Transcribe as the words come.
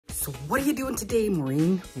So what are you doing today,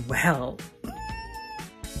 Maureen? Well,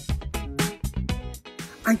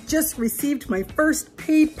 I just received my first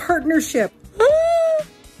paid partnership.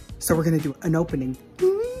 So we're gonna do an opening.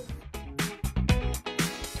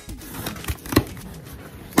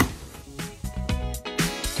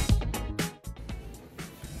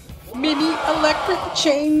 Mini electric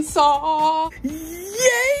chainsaw.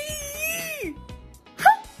 Yay!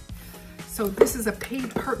 So this is a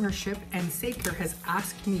paid partnership, and SAKER has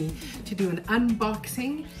asked me to do an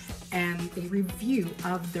unboxing and a review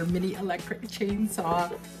of their mini electric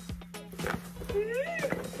chainsaw.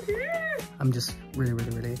 I'm just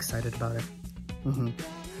really excited about it.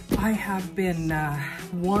 I have been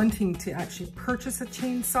wanting to actually purchase a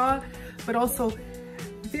chainsaw, but also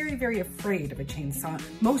very afraid of a chainsaw.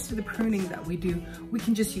 Most of the pruning that we do, we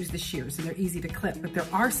can just use the shears and they're easy to clip, but there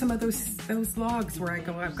are some of those logs where I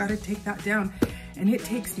go, I've got to take that down, and it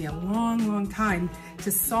takes me a long time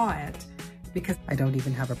to saw it because I don't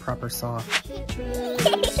even have a proper saw.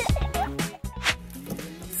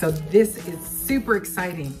 So this is super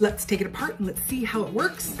exciting. Let's take it apart and let's see how it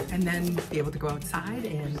works, and then be able to go outside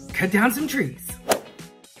and cut down some trees.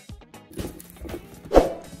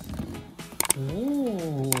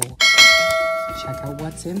 Oh, check out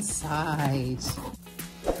what's inside.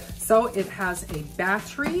 So it has a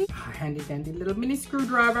battery, a handy dandy little mini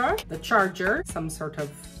screwdriver, the charger, some sort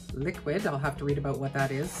of liquid, I'll have to read about what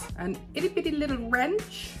that is, an itty bitty little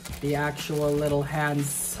wrench, the actual little hand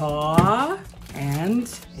saw,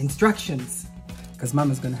 and instructions, because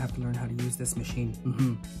Mama's gonna have to learn how to use this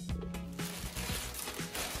machine.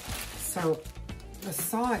 So the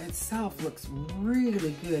saw itself looks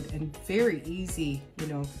really good and very easy, you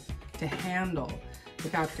know, to handle. The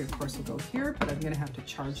battery, of course, will go here, but I'm gonna have to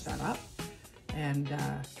charge that up and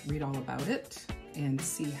read all about it and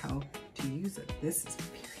see how to use it. This is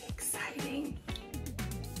very exciting.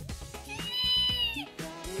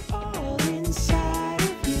 All inside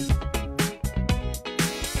of you.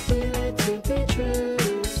 Feel it to be true.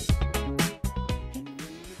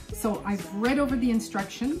 So I've read over the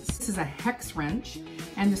instructions. This is a hex wrench,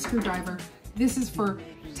 and the screwdriver. This is for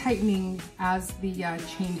tightening as the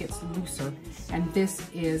chain gets looser, and this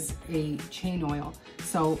is a chain oil.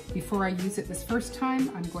 So before I use it this first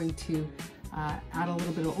time, I'm going to add a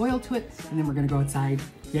little bit of oil to it, and then we're gonna go outside.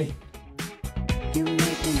 Yay!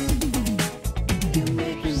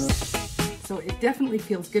 So it definitely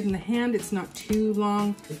feels good in the hand. It's not too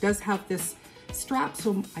long. It does have this strap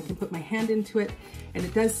so I can put my hand into it, and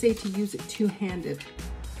it does say to use it two-handed.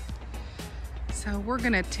 So we're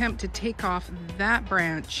gonna attempt to take off that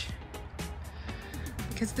branch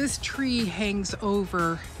because this tree hangs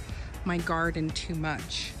over my garden too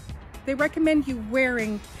much. They recommend you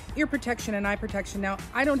wearing ear protection and eye protection. Now,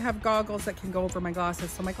 I don't have goggles that can go over my glasses,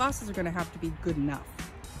 so my glasses are gonna have to be good enough.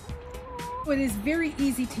 It is very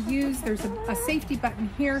easy to use. There's a safety button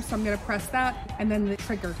here, so I'm gonna press that, and then the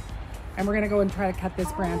trigger. And we're gonna go and try to cut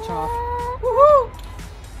this branch off. Woohoo!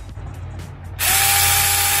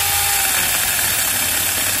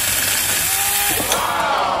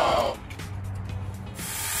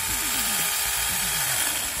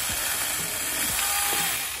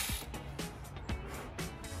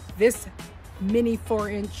 This mini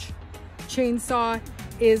 4-inch chainsaw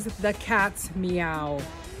is the cat's meow.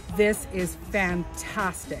 This is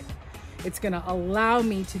fantastic. It's gonna allow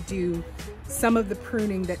me to do some of the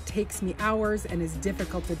pruning that takes me hours and is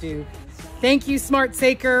difficult to do. Thank you,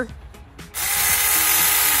 SmartSaker.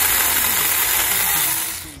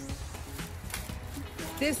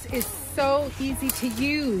 This is so easy to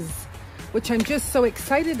use, which I'm just so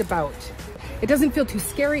excited about. It doesn't feel too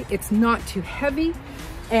scary, it's not too heavy,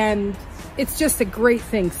 and it's just a great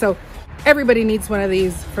thing. So everybody needs one of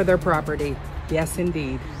these for their property. Yes,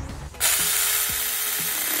 indeed.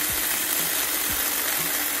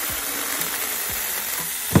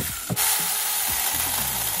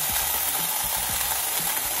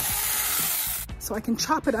 So I can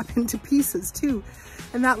chop it up into pieces too.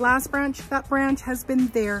 And that last branch, that branch has been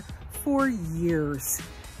there for years.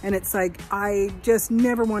 And it's like, I just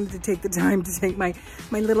never wanted to take the time to take my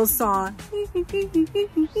little saw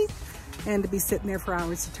and to be sitting there for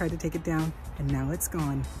hours to try to take it down. And now it's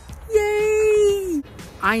gone. Yay!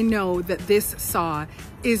 I know that this saw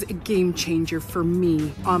is a game changer for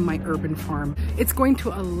me on my urban farm. It's going to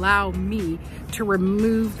allow me to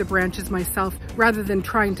remove the branches myself rather than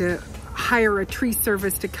trying to hire a tree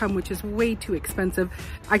service to come, which is way too expensive.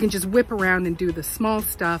 I can just whip around and do the small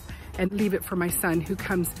stuff and leave it for my son, who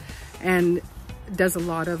comes and does a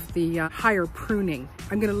lot of the higher pruning.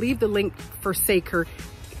 I'm gonna leave the link for SAKER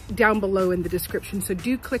down below in the description, so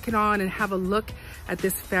do click it on and have a look at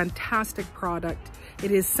this fantastic product.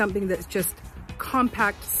 It is something that's just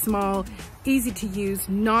compact, small, easy to use,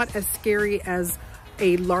 not as scary as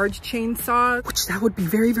a large chainsaw, which that would be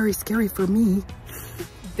very, very scary for me.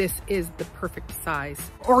 This is the perfect size.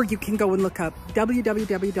 Or you can go and look up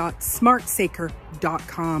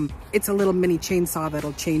www.smartsaker.com. It's a little mini chainsaw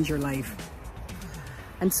that'll change your life.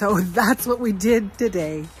 And so that's what we did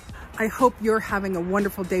today. I hope you're having a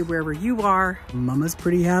wonderful day wherever you are. Mama's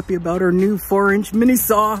pretty happy about her new 4-inch mini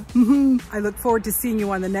saw. I look forward to seeing you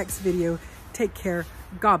on the next video. Take care.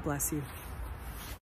 God bless you.